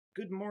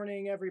Good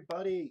morning,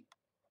 everybody.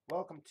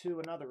 Welcome to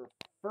another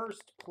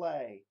First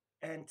Play.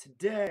 And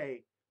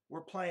today we're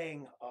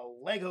playing a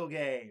Lego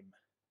game.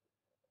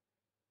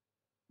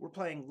 We're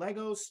playing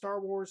Lego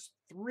Star Wars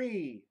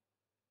 3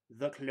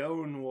 The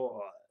Clone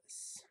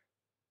Wars.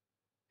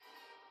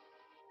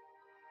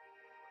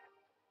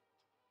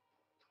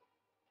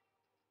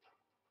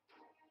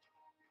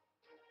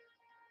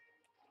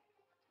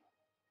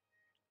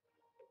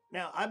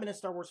 Now, I've been a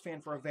Star Wars fan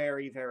for a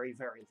very, very,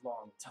 very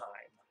long time.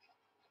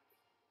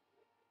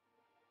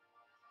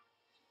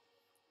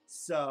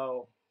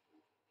 So,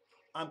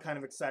 I'm kind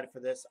of excited for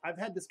this. I've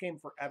had this game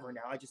forever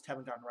now, I just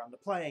haven't gotten around to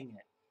playing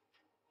it.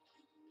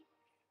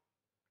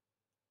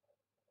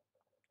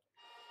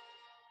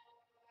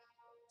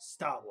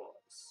 Star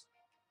Wars.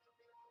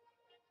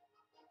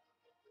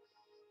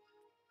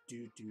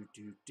 Do do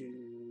do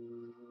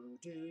do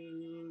do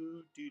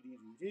do do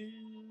do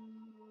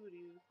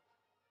do.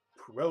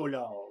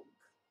 Prologue.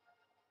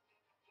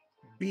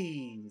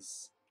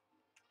 Bees.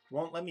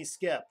 Won't let me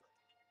skip.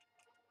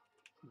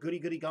 Goody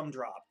goody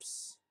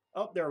gumdrops.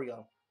 Oh, there we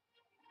go.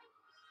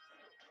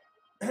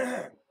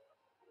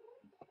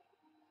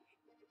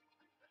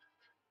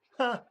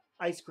 Ha!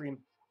 Ice cream.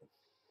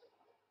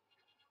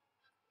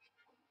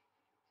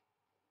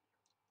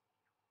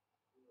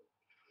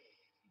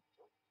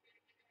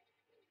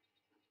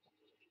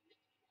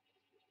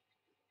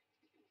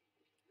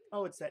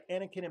 Oh, it's that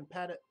Anakin and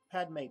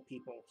Padme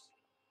people.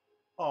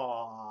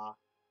 Aw,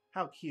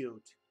 how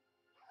cute.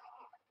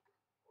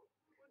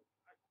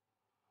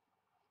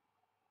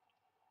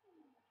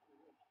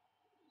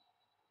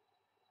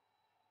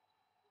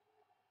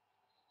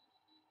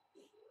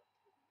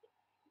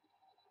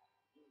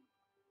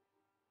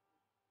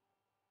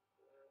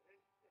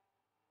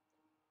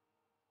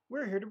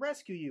 We're here to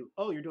rescue you.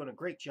 Oh, you're doing a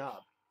great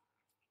job.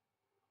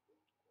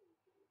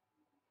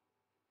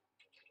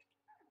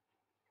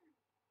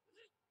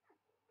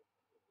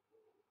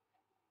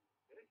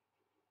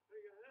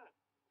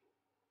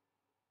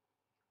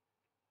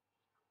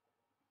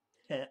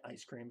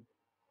 Ice cream.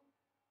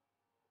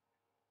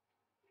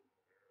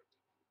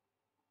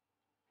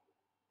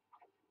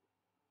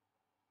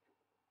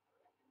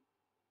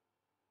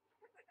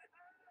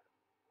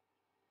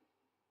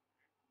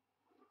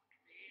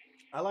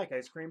 I like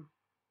ice cream.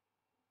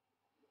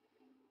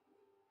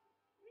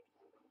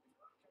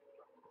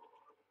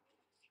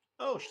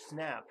 Oh,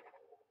 snap.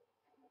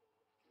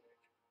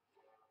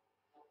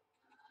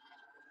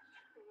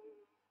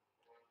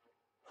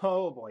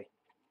 Oh, boy.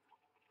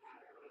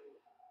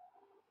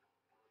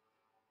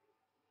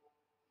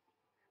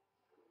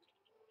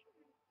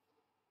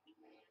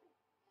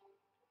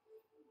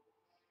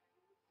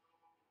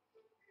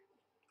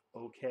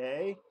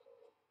 Okay.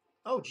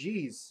 Oh,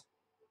 geez.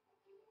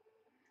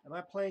 Am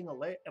I playing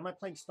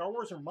Star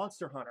Wars or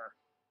Monster Hunter?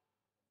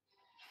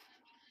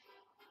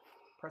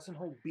 Press and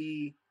hold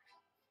B.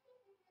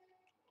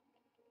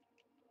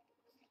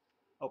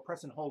 Oh,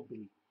 press and hold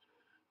B.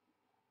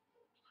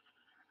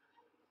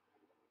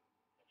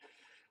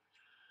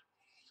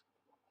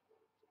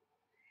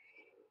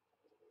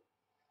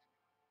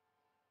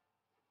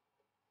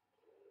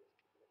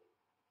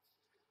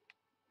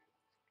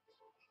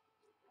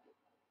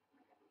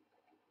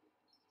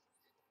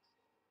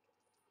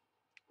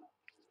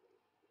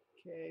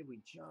 Okay,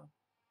 we jump.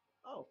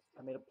 Oh,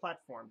 I made a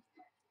platform.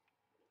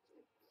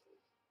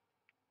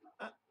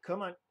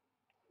 Come on.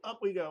 Up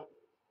we go.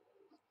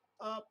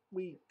 Up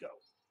we go.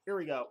 Here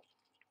we go.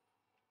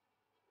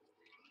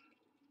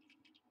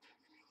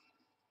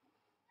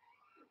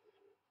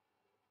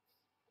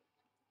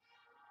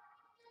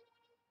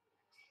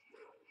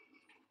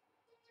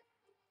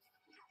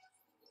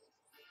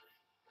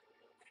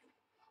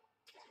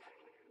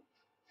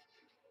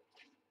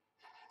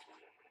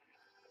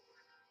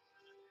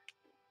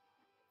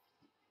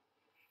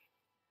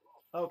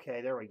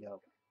 Okay, there we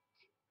go.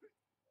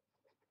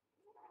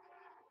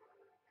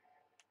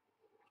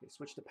 Okay,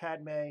 switch to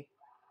Padme.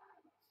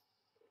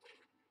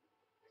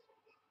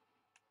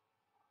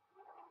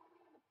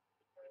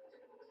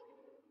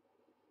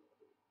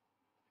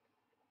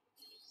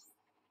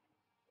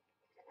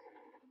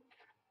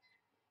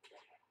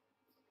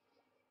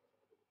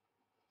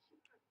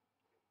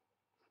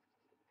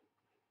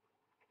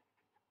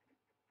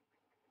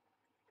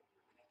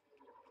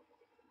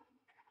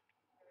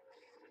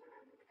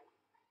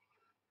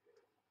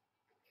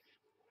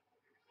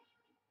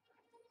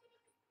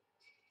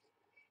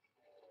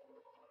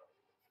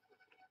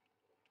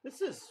 This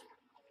is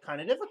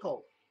kind of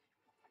difficult.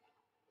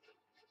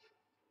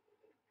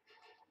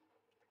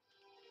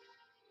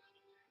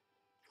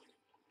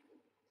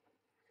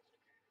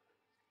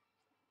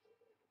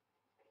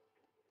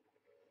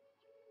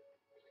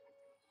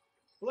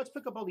 Well, let's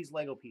pick up all these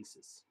Lego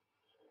pieces.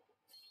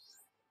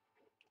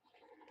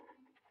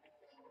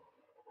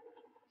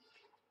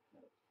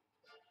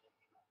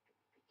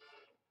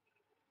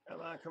 Come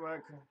on, come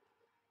on, come on.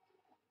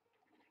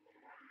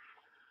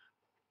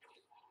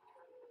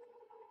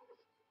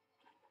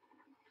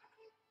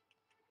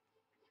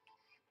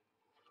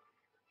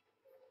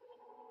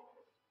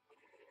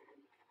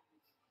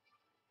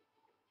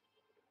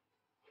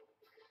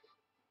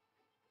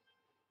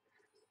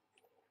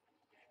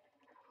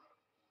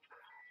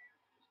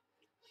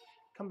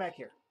 Come back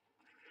here.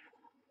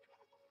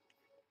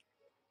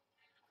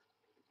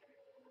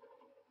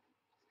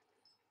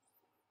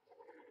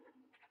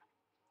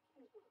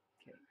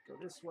 Okay, go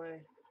this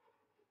way.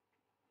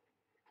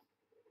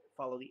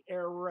 Follow the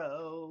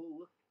arrow.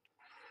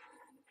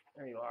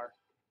 There you are.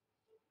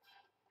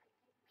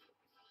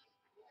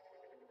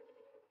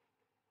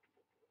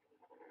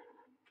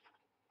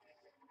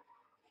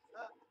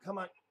 Come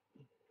on.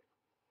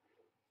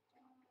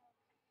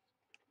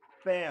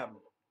 Bam.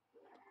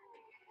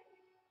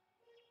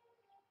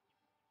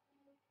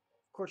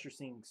 Of course you're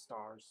seeing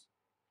stars.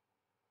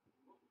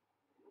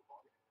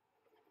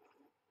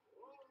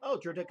 Oh,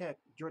 Drodecas.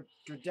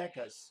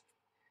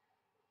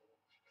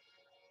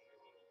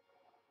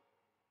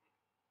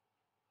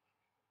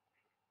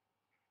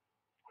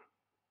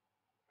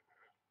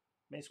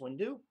 Mace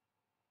Windu.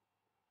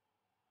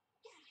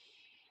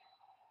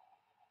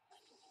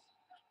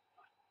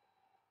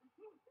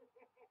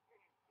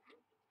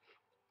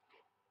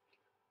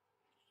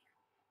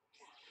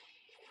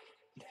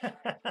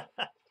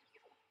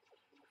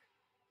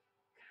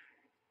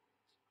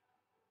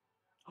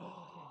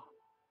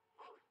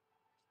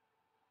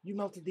 You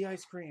melted the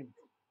ice cream.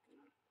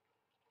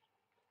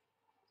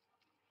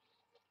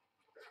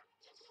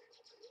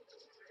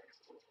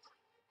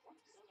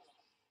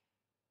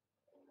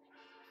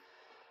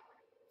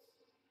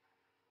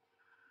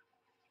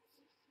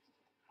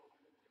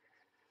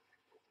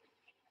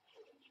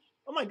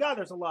 Oh my god,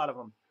 there's a lot of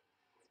them.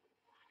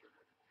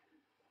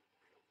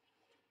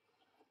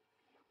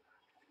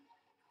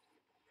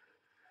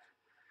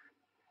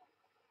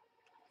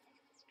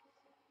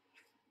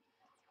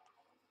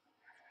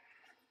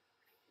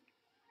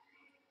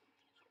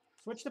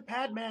 Switch to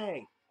Padme.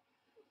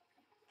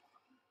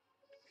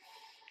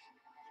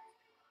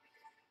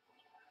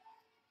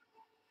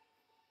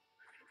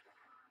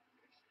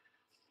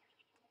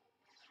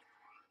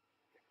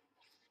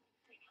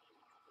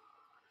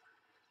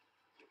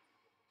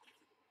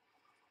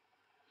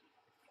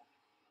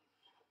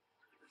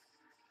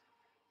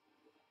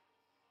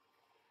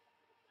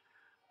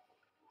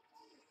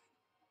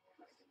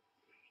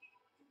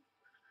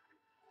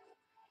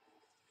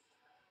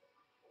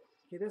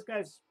 Okay, this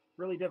guy's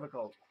really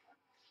difficult.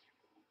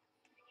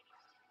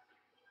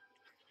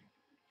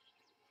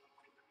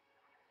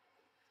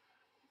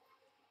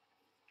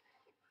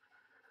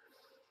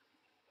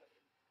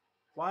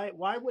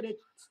 Why would it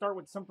start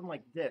with something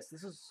like this?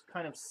 This is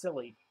kind of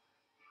silly.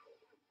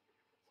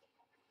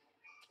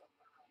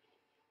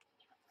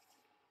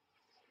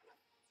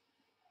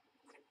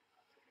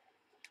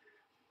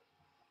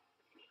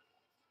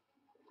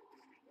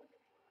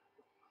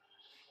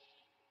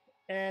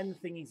 And the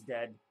thingy's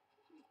dead.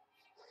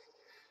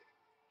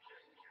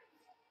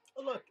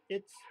 Oh, look,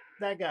 it's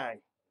that guy,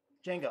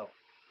 Jango.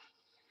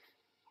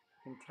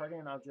 You can target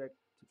an object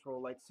to throw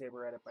a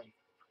lightsaber at it by...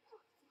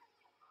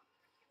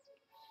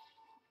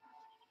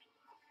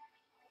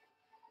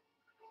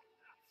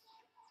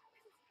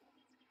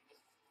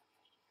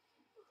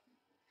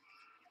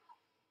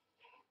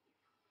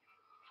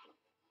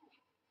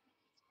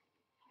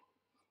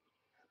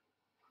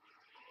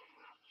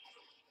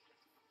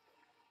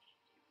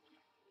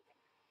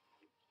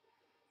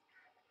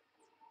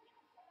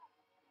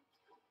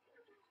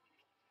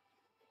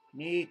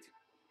 Neat.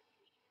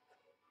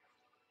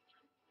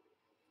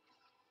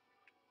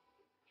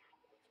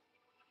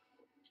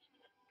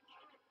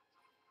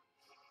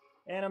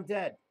 And I'm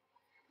dead.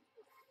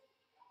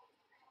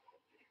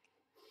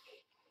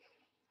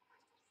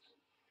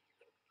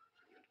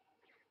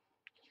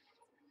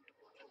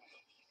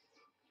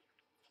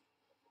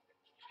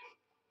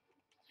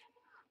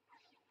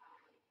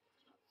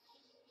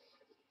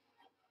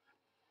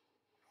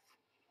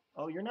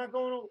 Oh, you're not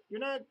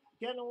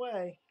getting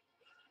away.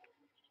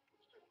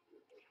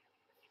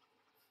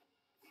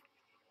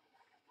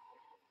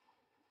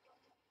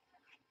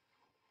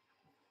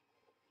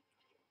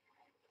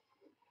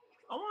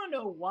 I want to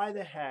know why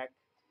the heck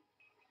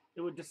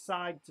it would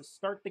decide to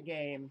start the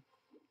game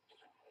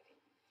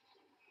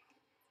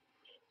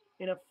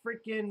in a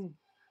freaking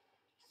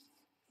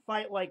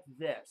fight like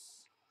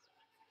this.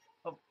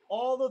 Of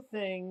all the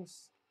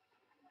things,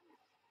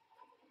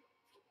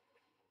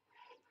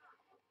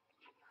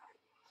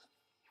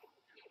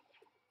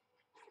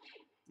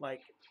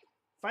 like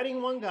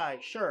fighting one guy,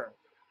 sure.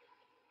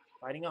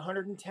 Fighting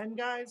 110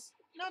 guys,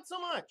 not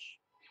so much.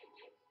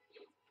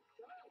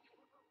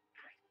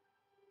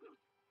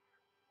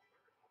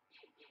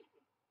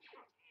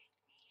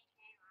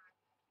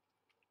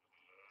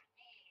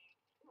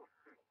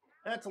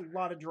 That's a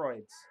lot of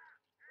droids.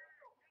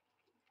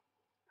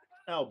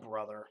 Oh,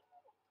 brother.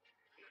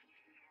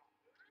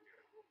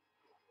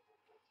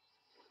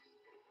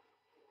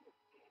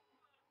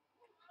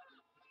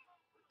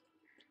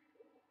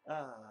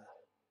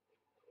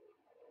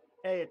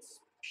 Hey,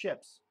 it's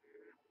ships.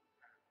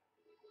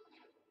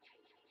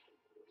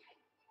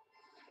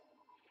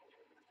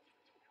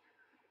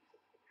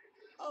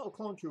 Oh,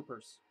 clone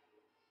troopers.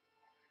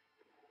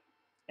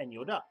 And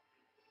Yoda.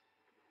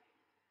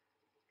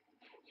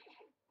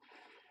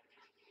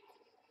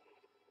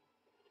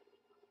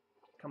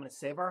 Coming to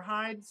save our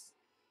hides?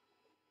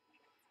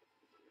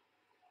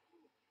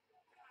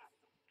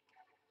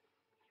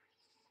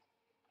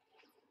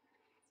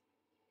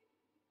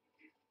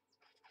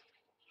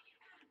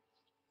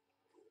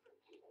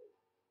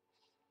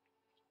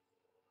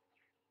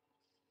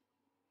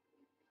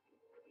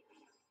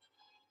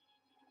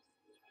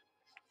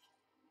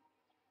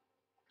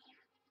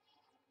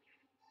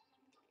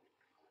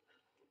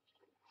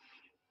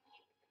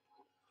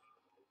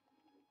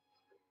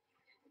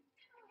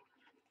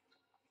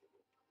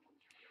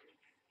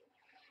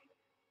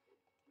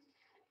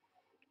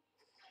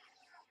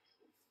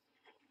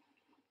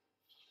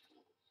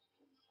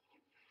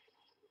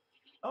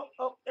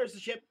 Oh, there's the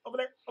ship. Over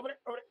there, over there,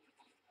 over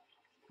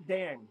there.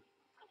 Dang.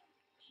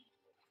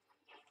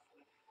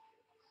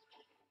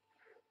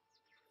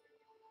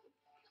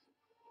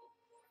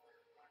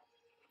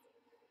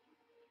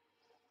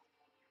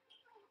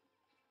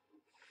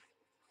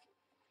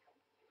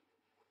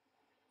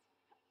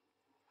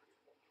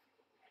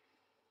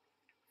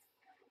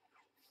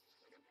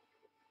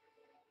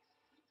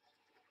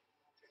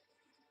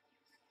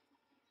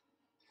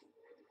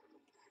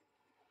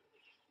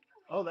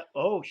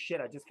 Oh shit,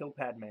 I just killed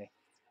Padme.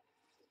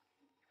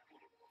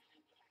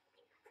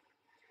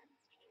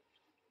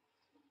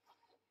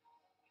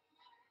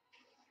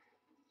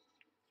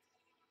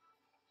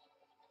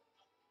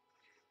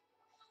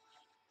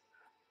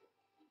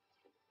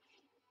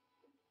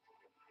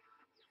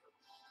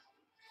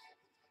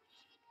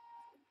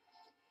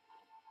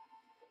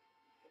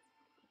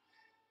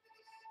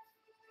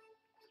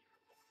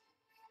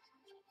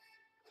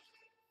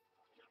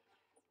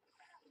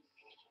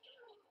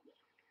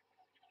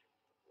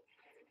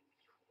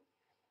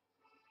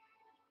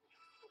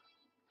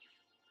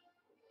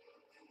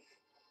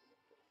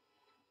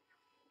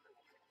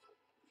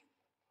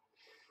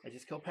 I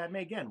just killed Padme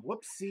again.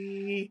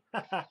 Whoopsie.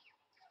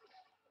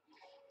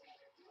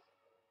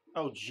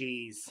 Oh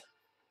jeez.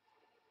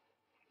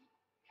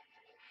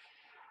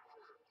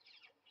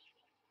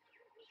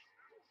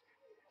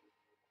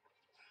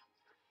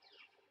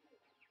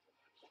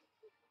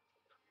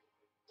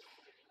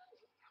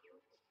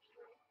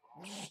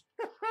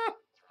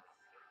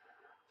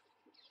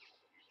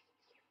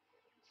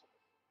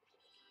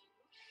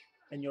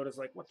 And Yoda's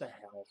like, what the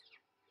hell?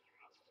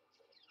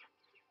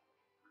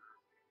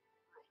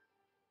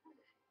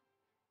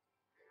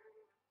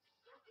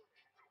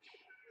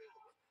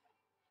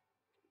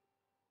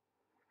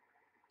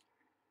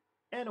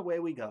 And away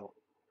we go.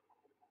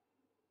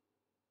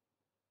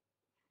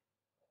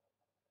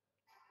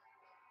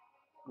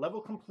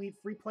 Level complete,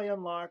 free play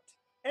unlocked,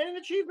 and an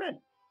achievement.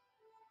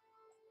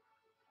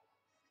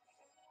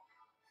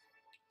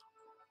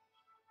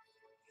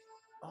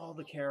 All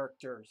the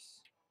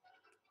characters.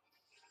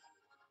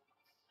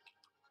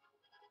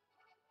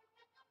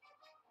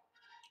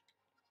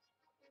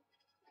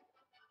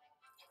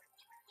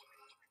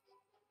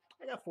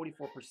 I got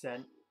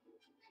 44%.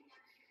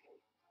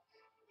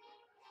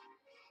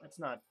 That's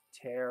not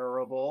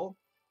terrible.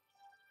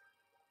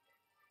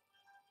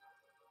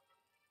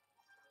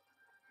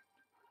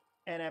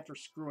 And after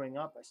screwing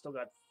up, I still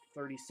got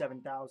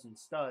 37,000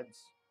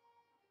 studs.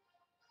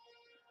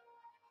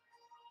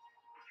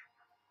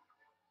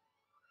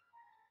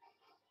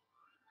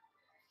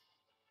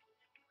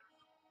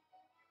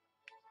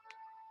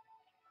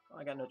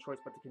 I got no choice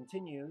but to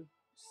continue.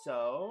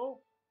 So,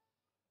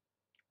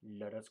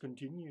 let us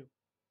continue.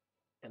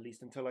 At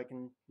least until I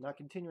can not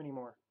continue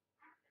anymore.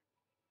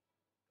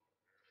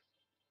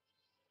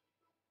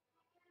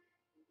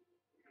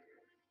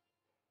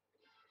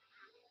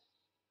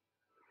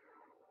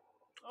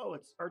 Oh,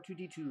 it's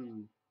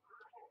R2-D2.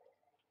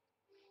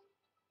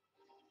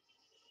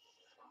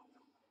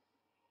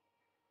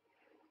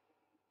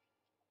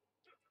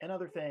 And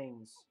other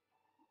things.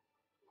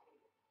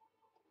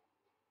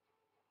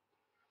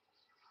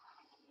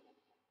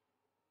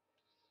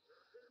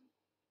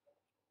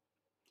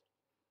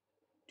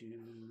 Do,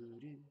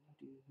 do,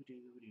 do, do,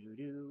 do,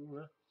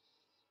 do.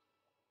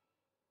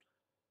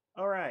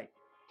 All right.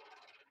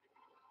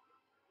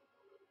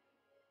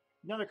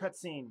 Another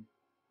cutscene.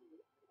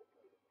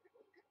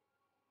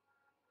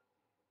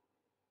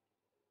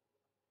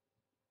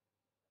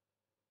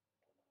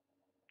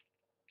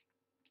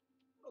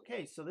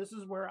 Okay, so this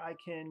is where I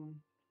can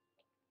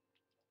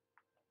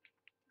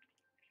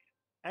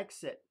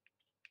exit.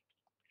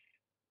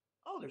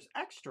 Oh, there's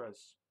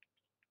extras.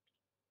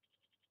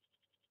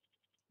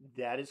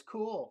 That is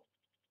cool.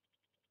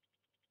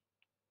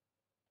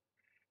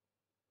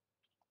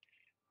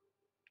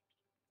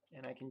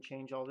 And I can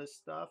change all this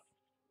stuff.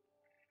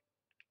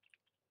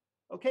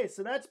 Okay,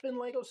 so that's been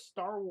LEGO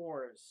Star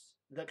Wars,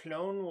 The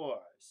Clone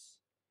Wars.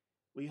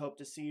 We hope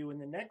to see you in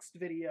the next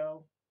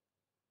video,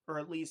 or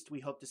at least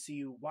we hope to see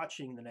you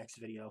watching the next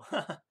video.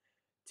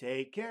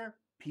 Take care.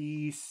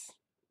 Peace.